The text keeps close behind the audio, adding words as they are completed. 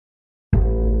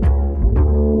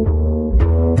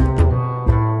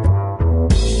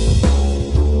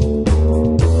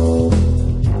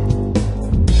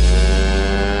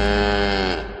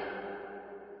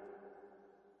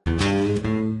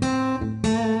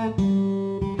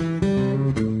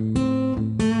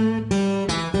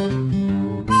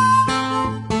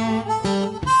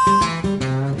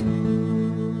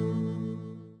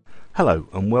Hello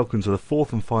and welcome to the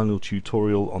fourth and final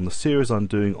tutorial on the series I'm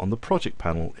doing on the project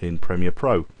panel in Premiere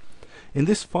Pro. In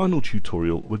this final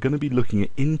tutorial we're going to be looking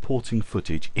at importing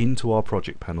footage into our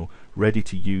project panel ready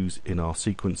to use in our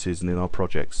sequences and in our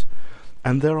projects.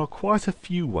 And there are quite a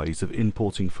few ways of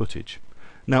importing footage.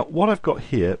 Now what I've got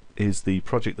here is the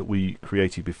project that we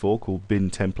created before called bin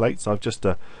templates. I've just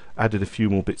added a few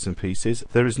more bits and pieces.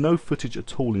 There is no footage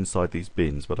at all inside these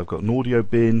bins, but I've got an audio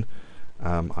bin,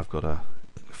 I've got a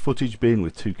footage bin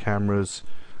with two cameras,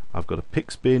 I've got a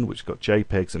pics bin which has got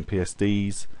JPEGs and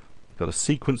PSDs, I've got a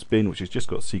sequence bin which has just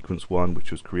got sequence 1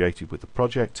 which was created with the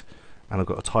project, and I've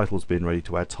got a titles bin ready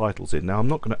to add titles in. Now I'm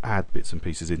not going to add bits and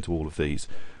pieces into all of these.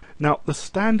 Now the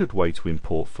standard way to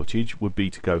import footage would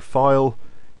be to go File,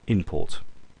 Import,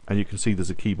 and you can see there's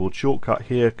a keyboard shortcut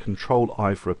here, Control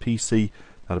I for a PC,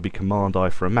 that'll be Command I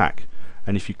for a Mac.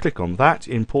 And if you click on that,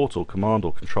 Import, or Command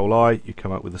or Control I, you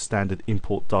come up with a standard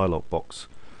import dialog box.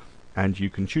 And you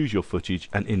can choose your footage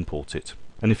and import it.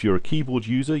 And if you're a keyboard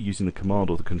user using the Command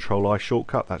or the Control I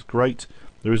shortcut, that's great.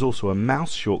 There is also a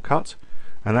mouse shortcut,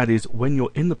 and that is when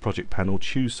you're in the project panel,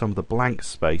 choose some of the blank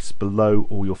space below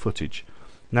all your footage.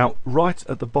 Now right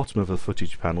at the bottom of the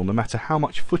footage panel, no matter how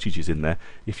much footage is in there,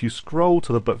 if you scroll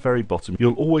to the very bottom,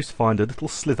 you'll always find a little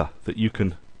slither that you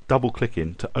can double click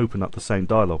in to open up the same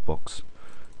dialog box.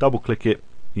 Double click it,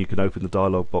 you can open the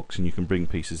dialog box and you can bring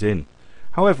pieces in.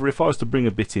 However, if I was to bring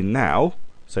a bit in now,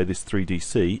 say this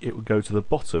 3DC, it would go to the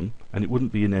bottom and it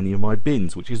wouldn't be in any of my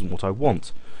bins, which isn't what I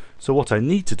want. So what I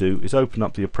need to do is open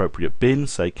up the appropriate bin,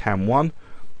 say Cam1.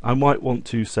 I might want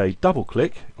to say double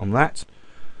click on that.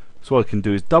 So what I can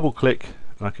do is double click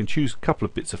and I can choose a couple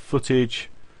of bits of footage.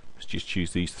 Let's just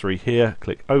choose these three here,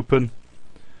 click open,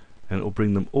 and it will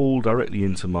bring them all directly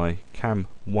into my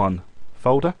Cam1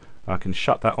 folder. I can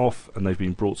shut that off and they've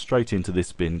been brought straight into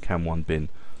this bin, Cam1 bin.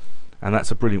 And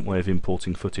that's a brilliant way of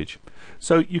importing footage.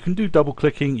 So you can do double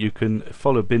clicking, you can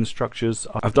follow bin structures.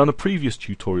 I've done a previous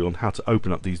tutorial on how to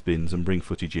open up these bins and bring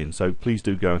footage in, so please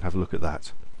do go and have a look at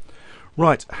that.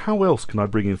 Right, how else can I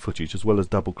bring in footage as well as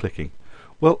double clicking?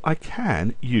 Well, I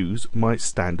can use my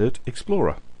standard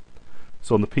Explorer.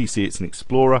 So on the PC it's an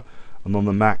Explorer, and on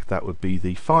the Mac that would be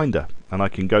the Finder. And I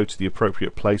can go to the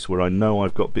appropriate place where I know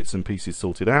I've got bits and pieces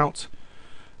sorted out,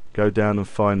 go down and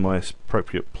find my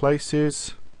appropriate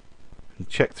places, and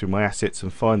check through my assets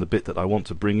and find the bit that I want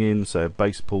to bring in, say a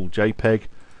base pool JPEG.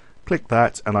 Click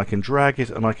that and I can drag it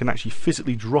and I can actually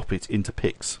physically drop it into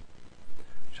pics.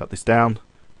 Shut this down,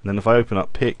 and then if I open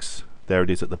up pics, there it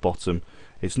is at the bottom.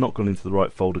 It's not gone into the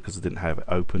right folder because I didn't have it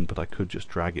open, but I could just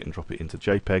drag it and drop it into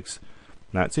JPEGs.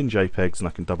 Now it's in JPEGs and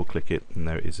I can double click it and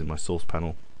there it is in my source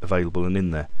panel, available and in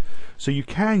there. So you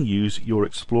can use your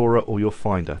Explorer or your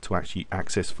Finder to actually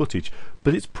access footage,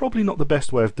 but it's probably not the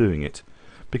best way of doing it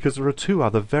because there are two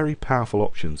other very powerful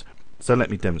options. So let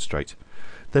me demonstrate.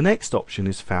 The next option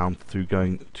is found through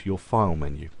going to your File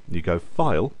menu. You go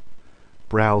File,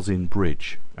 Browse in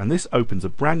Bridge, and this opens a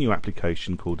brand new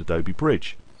application called Adobe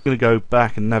Bridge. I'm going to go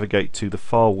back and navigate to the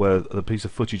file where the piece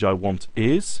of footage I want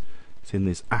is. It's in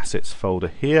this assets folder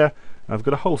here. I've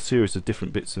got a whole series of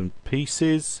different bits and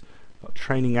pieces. I've got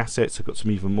training assets, I've got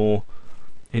some even more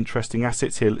interesting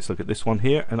assets here. Let's look at this one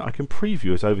here, and I can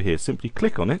preview it over here. Simply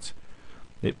click on it,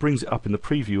 it brings it up in the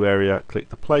preview area, click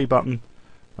the play button,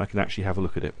 I can actually have a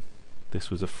look at it. This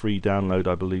was a free download,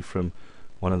 I believe, from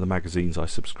one of the magazines I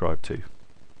subscribe to.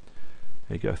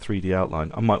 There you go, 3D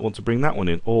outline. I might want to bring that one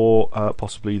in, or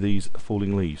possibly these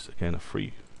falling leaves. Again, a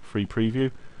free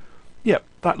preview. Yep,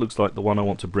 that looks like the one I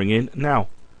want to bring in. Now,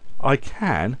 I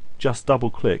can just double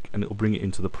click and it will bring it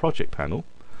into the project panel.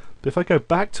 But if I go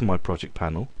back to my project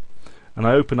panel and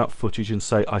I open up footage and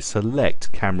say I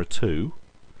select camera 2,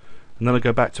 and then I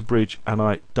go back to Bridge and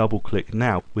I double click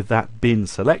now with that bin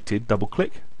selected, double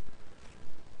click,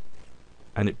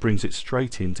 and it brings it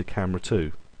straight into camera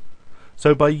 2.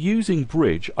 So by using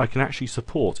Bridge I can actually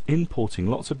support importing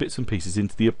lots of bits and pieces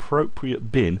into the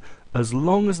appropriate bin as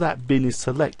long as that bin is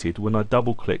selected when I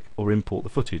double click or import the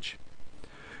footage.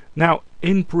 Now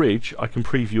in Bridge I can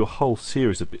preview a whole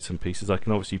series of bits and pieces. I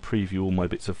can obviously preview all my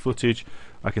bits of footage,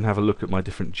 I can have a look at my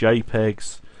different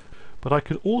JPEGs, but I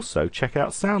can also check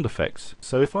out sound effects.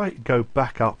 So if I go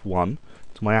back up one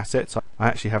to my assets, I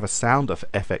actually have a sound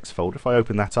FX folder. If I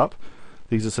open that up,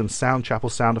 these are some Soundchapel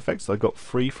sound effects that I got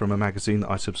free from a magazine that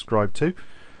I subscribe to,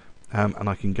 and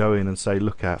I can go in and say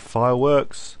look at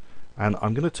fireworks, and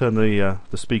I'm going to turn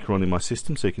the speaker on in my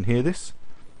system so you can hear this,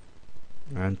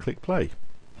 and click play.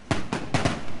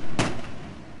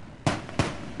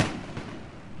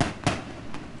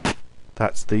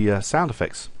 That's the sound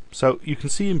effects. So you can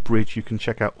see in Bridge you can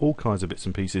check out all kinds of bits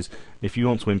and pieces. If you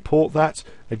want to import that,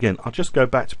 again, I'll just go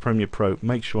back to Premiere Pro,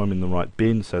 make sure I'm in the right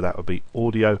bin, so that would be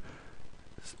Audio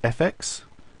FX,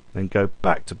 then go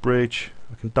back to Bridge.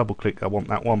 I can double click, I want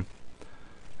that one,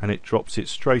 and it drops it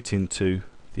straight into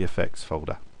the effects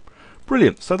folder.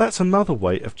 Brilliant. So that's another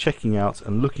way of checking out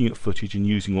and looking at footage and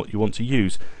using what you want to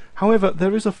use. However,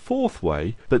 there is a fourth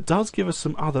way that does give us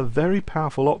some other very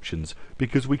powerful options,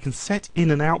 because we can set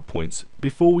in and out points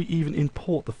before we even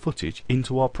import the footage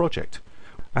into our project.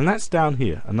 And that's down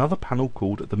here, another panel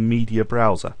called the Media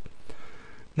Browser.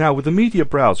 Now with the Media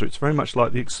Browser, it's very much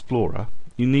like the Explorer.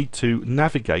 You need to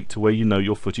navigate to where you know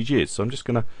your footage is. So I'm just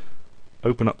going to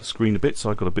open up the screen a bit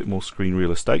so I've got a bit more screen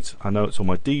real estate. I know it's on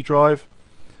my D drive,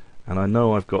 and I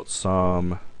know I've got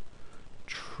some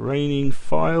training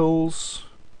files,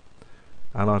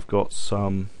 and I've got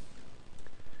some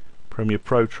Premiere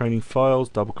Pro training files.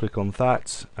 Double click on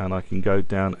that and I can go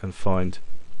down and find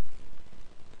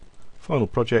final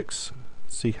projects,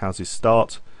 see houses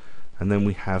start, and then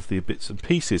we have the bits and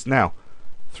pieces. Now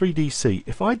 3DC,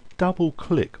 if I double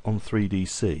click on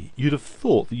 3DC, you'd have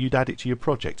thought that you'd add it to your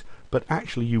project, but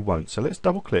actually you won't. So let's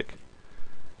double click,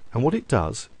 and what it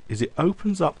does is it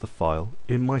opens up the file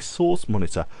in my source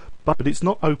monitor, but it's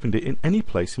not opened it in any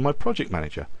place in my project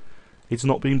manager. It's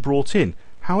not been brought in.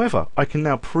 However, I can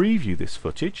now preview this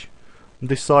footage and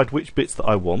decide which bits that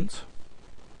I want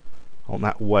on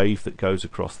that wave that goes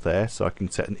across there. So I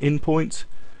can set an in point,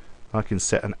 I can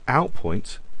set an out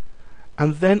point,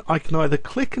 and then I can either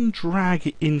click and drag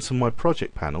it into my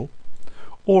project panel,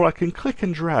 or I can click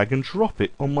and drag and drop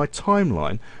it on my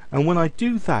timeline, and when I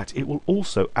do that it will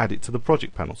also add it to the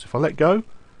project panel. So if I let go,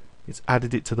 it's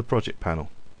added it to the project panel.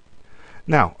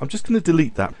 Now I'm just going to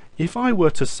delete that. If I were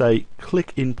to say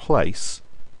click in place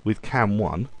with Cam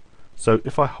 1, so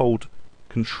if I hold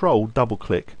Control double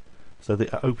click so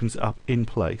that it opens it up in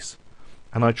place,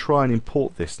 and I try and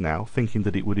import this now thinking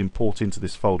that it would import into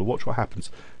this folder, watch what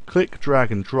happens. Click,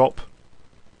 drag and drop,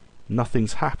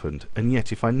 nothing's happened, and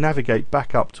yet if I navigate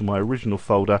back up to my original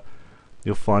folder,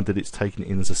 you'll find that it's taken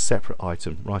in as a separate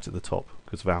item right at the top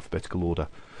because of alphabetical order.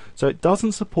 So it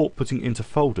doesn't support putting it into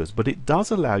folders, but it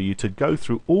does allow you to go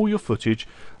through all your footage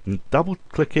and double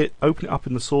click it, open it up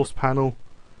in the source panel,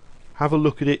 have a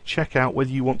look at it, check out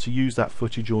whether you want to use that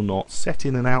footage or not, set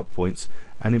in and out points,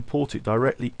 and import it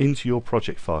directly into your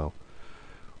project file,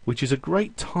 which is a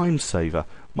great time saver.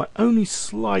 My only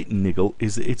slight niggle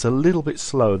is that it's a little bit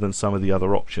slower than some of the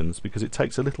other options because it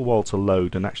takes a little while to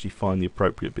load and actually find the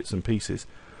appropriate bits and pieces.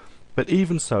 But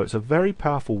even so, it's a very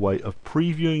powerful way of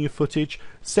previewing your footage,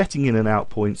 setting in and out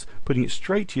points, putting it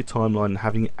straight to your timeline and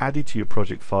having it added to your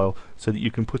project file so that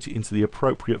you can put it into the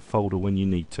appropriate folder when you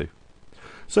need to.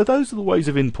 So those are the ways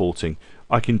of importing.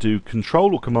 I can do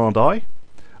Control or Command I.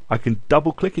 I can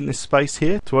double click in this space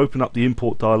here to open up the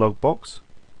import dialog box.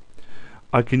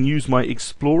 I can use my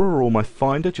Explorer or my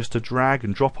Finder just to drag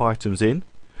and drop items in.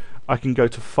 I can go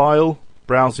to File,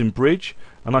 Browse in Bridge,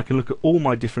 and I can look at all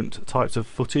my different types of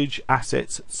footage,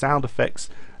 assets, sound effects,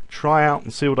 try out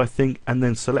and see what I think, and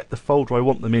then select the folder I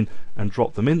want them in and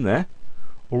drop them in there.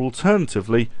 Or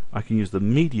alternatively, I can use the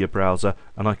Media Browser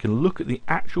and I can look at the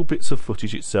actual bits of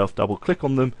footage itself, double click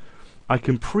on them. I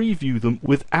can preview them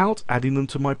without adding them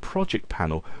to my project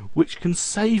panel, which can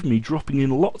save me dropping in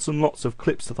lots and lots of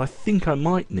clips that I think I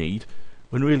might need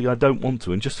when really I don't want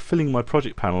to, and just filling my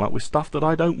project panel up with stuff that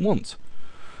I don't want.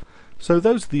 So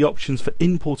those are the options for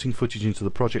importing footage into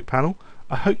the project panel.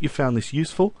 I hope you found this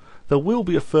useful. There will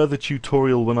be a further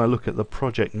tutorial when I look at the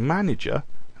project manager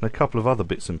and a couple of other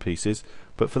bits and pieces,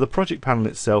 but for the project panel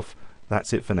itself,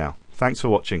 that's it for now. Thanks for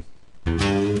watching.